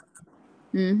laughed, Wow.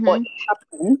 but Mm-hmm. it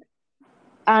happened.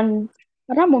 And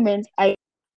at that moment, I.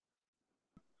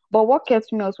 But what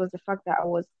kept me out was the fact that I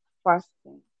was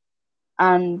fasting.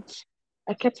 And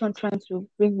I kept on trying to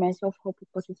bring myself up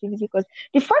with positivity because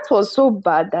the fact was so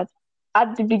bad that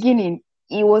at the beginning,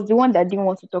 he was the one that didn't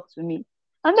want to talk to me.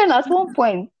 And then at one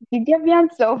point, the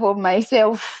deviant self of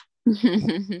myself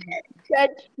said,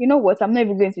 you know what, I'm not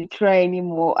even going to try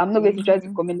anymore. I'm not going to try to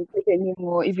Mm-hmm. communicate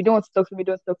anymore. If you don't want to talk to me,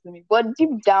 don't talk to me. But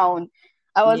deep down,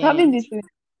 I was Yeah. having this feeling,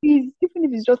 please, even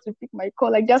if it's just to pick my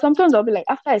call. Like there are sometimes I'll be like,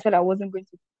 after I said I wasn't going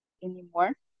to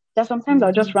anymore, there are sometimes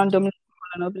I'll just Mm-hmm. randomly call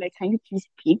and I'll be like, can you please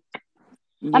pick?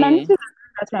 And I Yeah. noticed that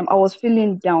at that time I was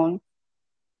feeling down.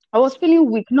 I was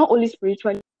feeling weak, not only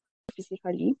spiritually,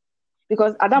 physically,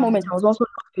 because at that moment I was also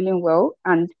not feeling well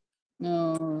and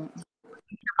No.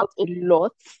 out a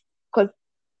lot. Because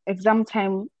exam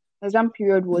time, exam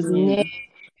period was near. Yeah.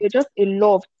 There were just a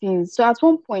lot of things. So at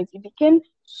one point, it became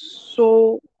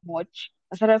so much.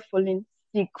 I started falling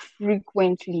sick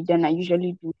frequently than I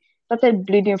usually do. Started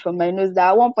bleeding from my nose. That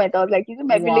at one point, I was like, "Is it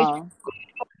my village Wow.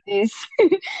 this?"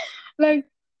 Like,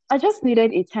 I just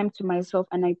needed a time to myself,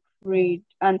 and I prayed,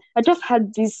 and I just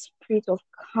had this spirit of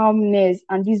calmness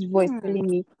and this voice Hmm. telling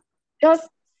me, "Just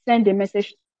send a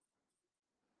message."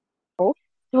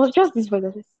 It was just this voice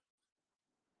that says,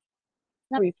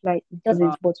 "No reply, it Wow.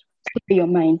 doesn't, but clear your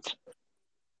mind."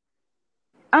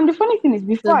 And the funny thing is,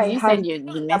 So before did I you had send your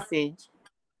the message?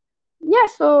 yeah,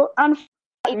 so and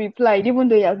he replied, even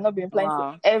though he has not been replying to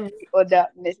Wow. every other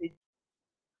message,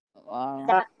 Wow.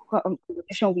 that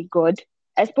conversation with God.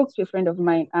 I spoke to a friend of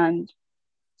mine, and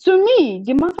to me,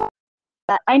 the matter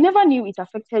that I never knew it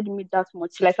affected me that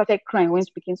much till I started crying when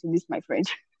speaking to this my friend.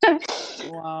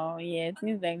 Wow. Yeah,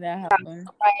 things like that happen.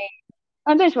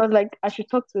 And then she was like, I should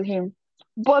talk to him.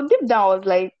 But deep down, I was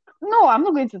like, no, I'm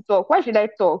not going to talk. Why should I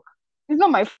talk? It's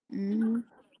not my. Mm-hmm.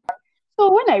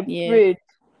 So when I Yeah. prayed,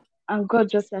 and God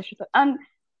just said, I should talk. And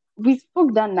we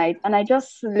spoke that night, and I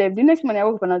just slept. The next morning, I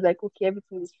woke up and I was like, okay,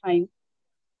 everything is fine.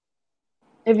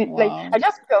 Like, Wow. I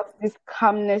just felt this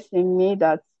calmness in me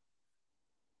that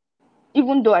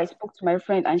even though I spoke to my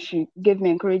friend and she gave me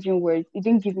encouraging words, it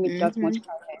didn't give me that Mm-hmm. much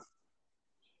calmness.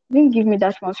 It didn't give me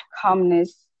that much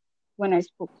calmness when I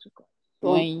spoke to God. So,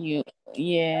 When you,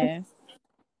 yeah.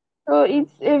 so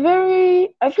it's a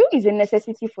very, I feel it's a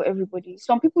necessity for everybody.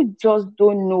 Some people just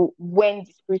don't know when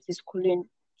the spirit is calling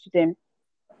to them.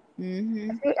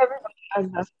 I Mm-hmm. feel everybody has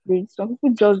that spirit. Some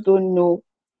people just don't know.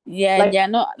 Yeah, Like they are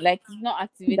not like it's not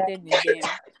that. activated in them.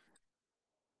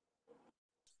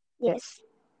 Yes.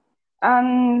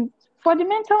 And for the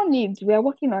mental needs, we are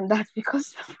working on that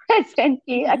because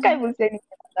presently I can't even say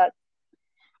anything on that.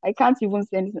 I can't even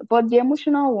say anything. But the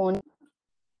emotional one,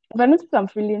 if I notice I'm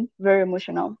feeling very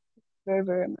emotional, very,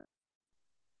 very.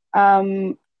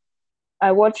 Um,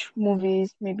 I watch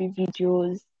movies, maybe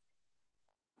videos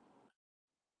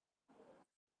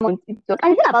on TikTok.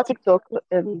 And you know about TikTok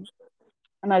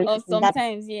Oh, analysis is that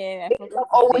sometimes, yeah, I forgot TikTok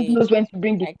to always say knows when to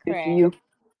bring the I video to cry. you.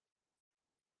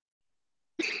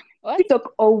 What?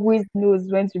 TikTok always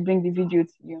knows when to bring the video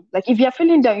to you. Like if you're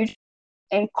feeling down, you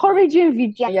encouraging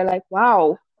video, and you're like,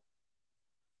 wow,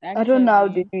 I don't know how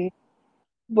they Actually. do it.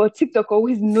 But TikTok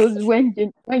always knows when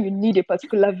you need a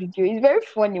particular video. It's very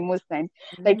funny most times.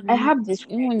 Like I Mm-hmm. have this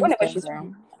friend, Even whenever she's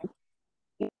Instagram.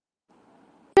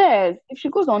 yes, if she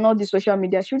goes on all the social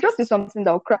media, she'll just say something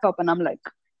that will crack up, and I'm like,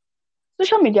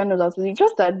 social media knows how to do it.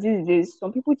 Just that these days,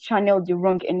 some people channel the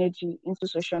wrong energy into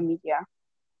social media.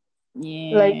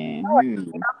 Like Yeah.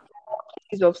 Hmm.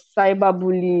 cases of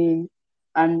cyberbullying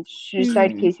and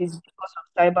suicide Hmm. cases because of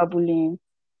cyberbullying,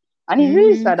 and it's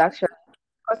really Mm-hmm. sad actually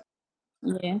because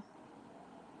Yeah.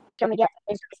 social media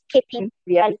is escaping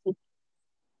reality.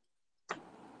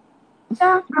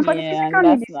 Yeah, and for the Yeah, and physical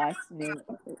need, that's not actually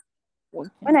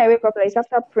when working. I wake up, like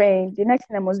after praying, the next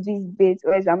thing I must do is bathe,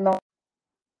 or else I'm not.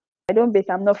 I don't bathe,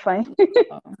 I'm not fine.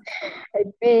 Wow. I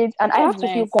bathe, and I That's have to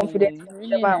feel nice. So confident it's in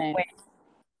really whatever I'm nice. wearing.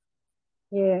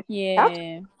 Yeah, I have to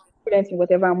Yeah. feel confident in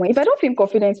whatever I'm wearing. If I don't feel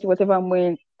confident in whatever I'm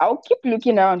wearing, I'll keep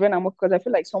looking around when I'm because I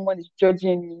feel like someone is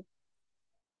judging me.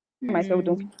 I myself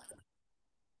don't. Hmm.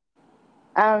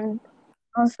 And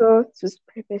also to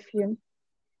spray perfume.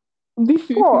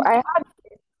 Before I had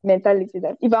mentality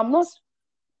that if I'm not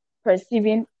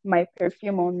perceiving my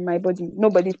perfume on my body,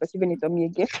 nobody's perceiving it on me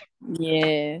again.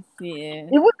 Yes. Yes.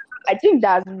 Even I think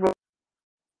that's wrong.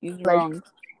 It's Like wrong.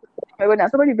 my body,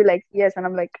 and somebody be like, yes, and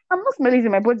I'm like, I'm not smelling it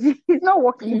in my body. It's not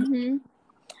working. Mm-hmm.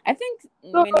 I think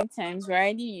So many times we're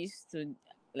already used to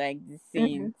like the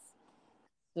mhm, scent,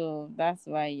 so that's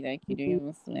why like you don't mhm,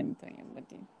 even smell it on your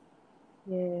body.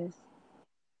 yes.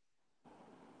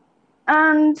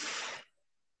 And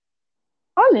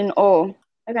all in all,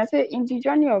 like I say, in the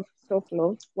journey of self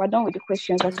love, we're done with the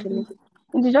questions actually. Mm-hmm.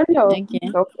 In the journey of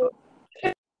Okay. self love,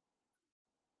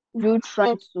 you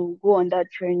trying to go on that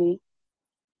journey,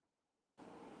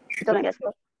 don't on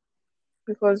yourself.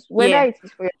 Because whether Yeah. it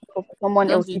is for yourself or for someone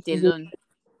Don't else, do it it is a alone.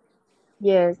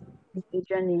 yes, it's a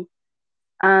journey.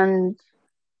 And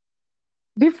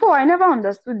before I never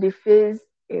understood the phase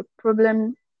a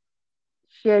problem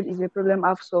shared is a problem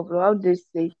half solved, or how they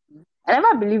say. I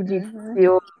never believed it Mm-hmm.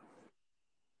 till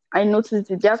I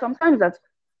noticed it. There are sometimes that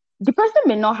the person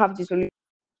may not have the solution.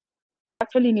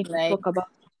 Actually need to Like, talk about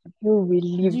it to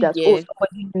feel relieved you that oh get.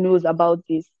 somebody knows about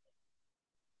this.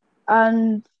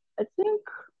 And I think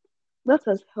that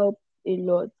has helped a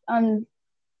lot. And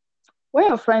when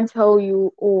your friends tell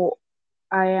you, oh,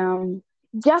 I am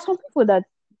there are some people that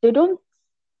they don't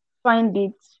find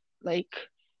it like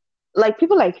like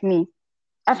people like me,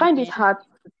 I find it Okay. hard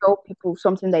to tell people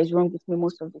something that is wrong with me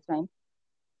most of the time.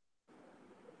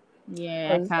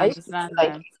 Yeah, I Because I can used to understand feel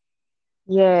like, that.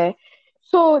 yeah.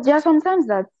 So there are sometimes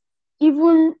that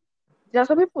even there are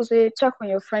some people say check on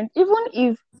your friend, even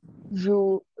if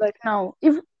you like now,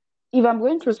 if I'm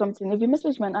going through something, if you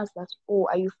message me and ask that, oh,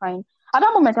 are you fine? At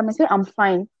that moment I may say I'm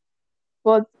fine,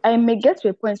 but I may get to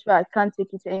a point where I can't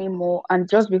take it anymore. And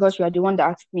just because you are the one that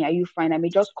asked me, are you fine? I may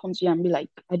just come to you and be like,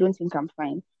 I don't think I'm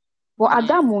fine. But at Yeah.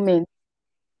 that moment,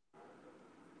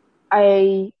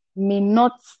 I may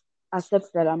not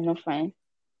accept that I'm not fine.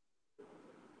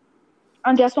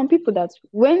 And there are some people that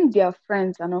when their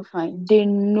friends are not fine,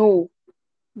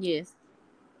 Yes.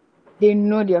 they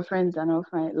know their friends are not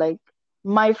fine. Like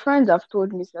my friends have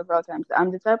told me several times,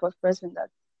 I'm the type of person that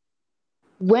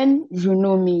when you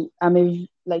know me, I'm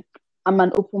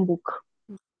an open book.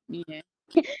 Yeah.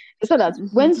 So that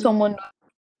when someone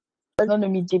does not know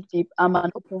me deep deep, I'm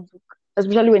an open book,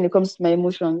 especially when it comes to my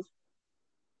emotions.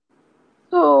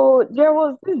 So there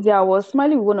was this day I was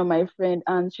smiling with one of my friend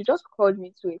and she just called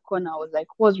me to a corner. I was like,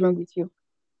 what's wrong with you?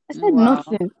 I said Wow.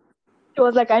 nothing. She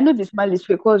was like, I know the smile is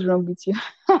fake. What's wrong with you?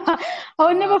 I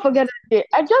will Wow. never forget that day.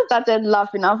 I just started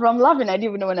laughing. And from laughing, I didn't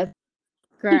even know when I it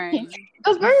Crying.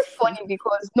 was very funny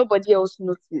because nobody else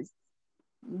noticed.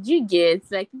 Do you get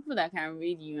like people that can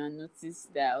read you and notice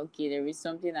that okay, there is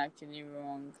something actually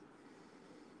wrong?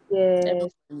 Every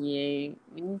Yes. yeah,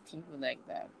 we need people like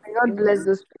that. May God Even bless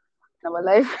those people in our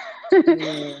life. There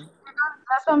yeah,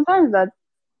 are sometimes that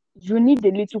you need a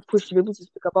little push to be able to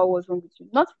speak about what's wrong with you.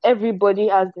 Not everybody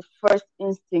has the first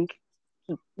instinct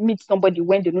to meet somebody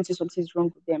when they notice something is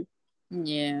wrong with them.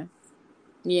 yeah,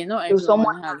 yeah. Not So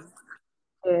someone, everyone has.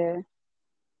 uh,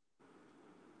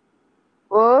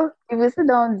 well, if you sit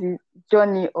down the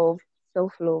journey of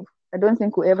self love, I don't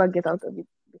think we'll ever get out of it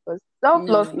because self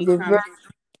love No, is we a very can't.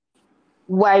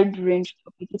 wide range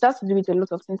topic. It has to do with a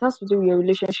lot of things. It has to do with your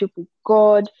relationship with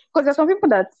God. Because there's some people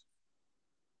that,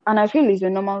 and I feel it's a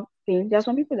normal thing. There are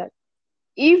some people that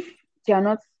if they are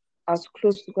not as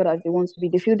close to God as they want to be,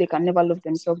 they feel they can never love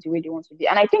themselves the way they want to be.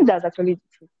 And I think that's actually the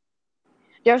truth.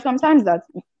 There are sometimes that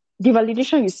the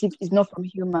validation you seek is not from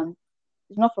human.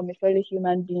 It's not from a fellow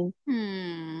human being.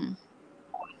 Hmm.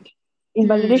 It's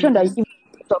validation that Hmm. you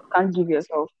yourself can't give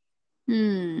yourself.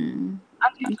 Hmm.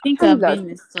 And I there's think sometimes I've that been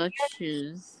in such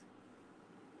shoes.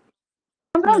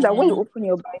 sometimes that when Yeah. you open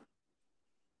your Bible,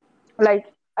 like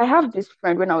I have this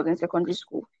friend when I was in secondary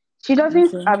school. She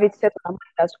doesn't Okay. have it set on her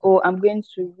mind that oh I'm going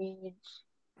to read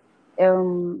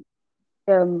um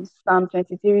Psalm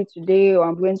 23 today or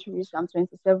I'm going to read Psalm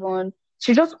 27.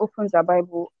 She just opens her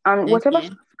Bible and whatever she Okay.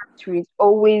 finds to read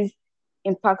always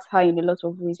impacts her in a lot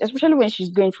of ways, especially when she's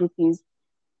going through things.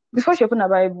 Before she opens her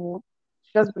Bible,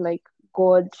 she just be like,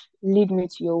 God, lead me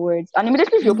to your words. And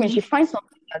immediately she opens, Mm-hmm. she finds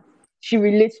something that she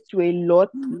relates to a lot.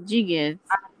 Do you get?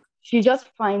 She just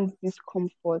finds this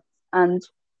comfort and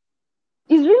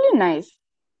it's really nice.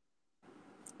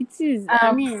 It is.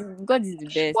 I Um, mean, God is the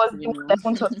she best, was the you one that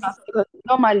even know. taught us because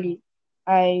normally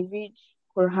I read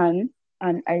Quran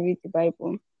and I read the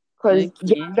Bible because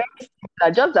they Okay. are very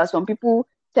similar. Just that some people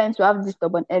tend to have this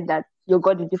stubborn head that your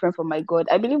God is different from my God.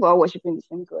 I believe we're all worshiping the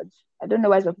same God. I don't know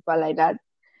why some people are like that.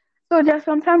 So there are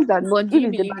sometimes that But do if you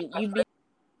it's the believe Bible, in you believe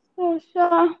so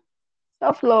sure,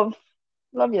 self love,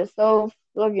 love yourself,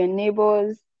 love your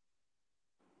neighbors,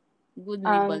 good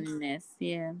and neighborliness?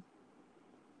 Yeah.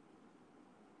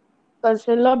 because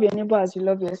say love your neighbor as you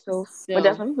love yourself. But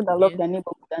there are Self. some people that love Yeah. their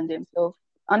neighbor more than themselves.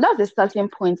 And that's the starting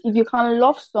point. If you can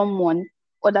love someone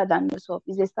other than yourself,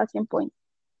 is a starting point,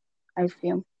 I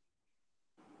feel.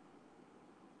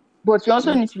 But you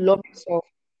also need to love yourself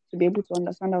to be able to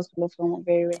understand how to love someone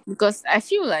very well. Because I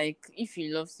feel like if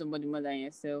you love somebody more than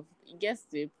yourself, it gets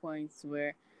to a point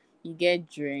where you get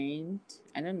drained.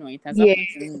 I don't know, it has Yeah. happened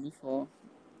to me before,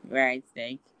 right?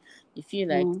 Like you feel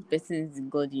like Mm. the person is the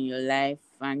God in your life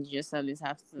and you just always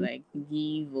have to like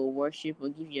give or worship or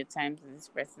give your time to this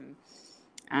person.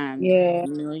 And Yeah.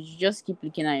 you just keep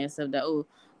looking at yourself that oh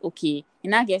okay, it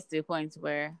now gets to a point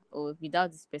where oh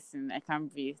without this person I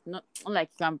can't breathe. Not like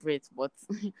you can't breathe, but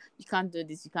you can't do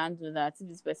this, you can't do that. If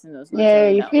this person does not tell Yeah.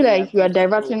 you You that oh feel you're like you are beautiful,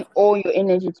 diverting all your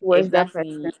energy towards that person.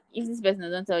 exactly. If this person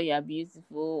doesn't tell you you're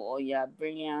beautiful or you're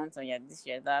brilliant or you're this,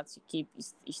 you're that, you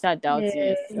start doubting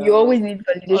Yeah. You yourself, always need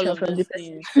all validation of from the those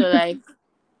things. So person. like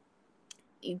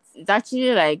it's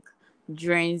actually like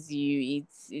drains you.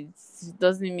 It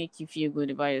doesn't make you feel good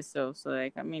about yourself. So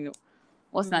like I mean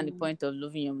what's not the Mm. point of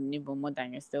loving your neighbor more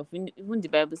than yourself? Even the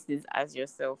Bible says as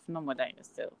yourself, not more than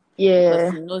yourself. Because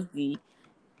Yeah. he knows the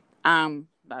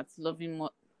that loving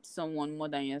someone more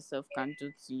than yourself can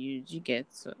do to you. Do you get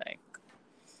so like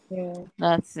Yeah.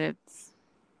 That's it.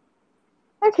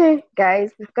 Okay,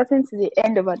 guys, we've gotten to the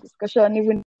end of our discussion.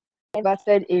 Even I've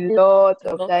said a lot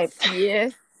of But time.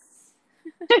 yes.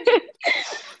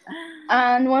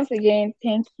 And once again,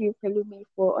 thank you, Pelumi,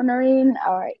 for honoring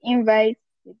our invite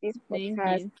to this Thank podcast.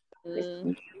 you.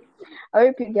 Listening. I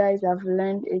hope you guys have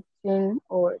learned a thing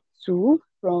or two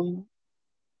from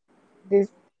this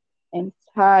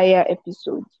entire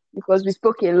episode because we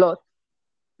spoke a lot.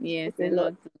 Yes, Spoke a a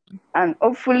lot. lot. And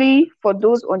hopefully, for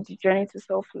those on the journey to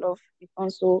self love, it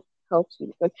also helps you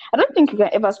because I don't think you can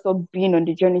ever stop being on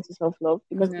the journey to self love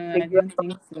because it's No, a I don't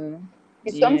think so.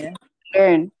 it's something Yeah. you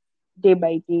learn day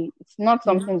by day. It's not Mhm.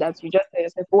 something that you just tell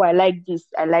yourself, oh, I like this,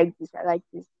 I like this, I like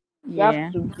this. You have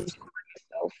Yeah. to discover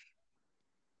yourself.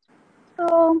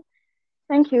 So,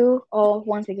 thank you all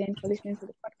once again for listening to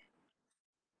the podcast.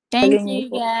 Thank Telling me you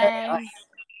for guys.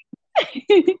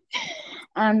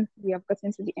 and we have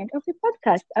gotten to the end of the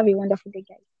podcast. Have a wonderful day,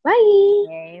 guys. Bye.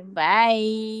 Okay,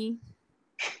 bye.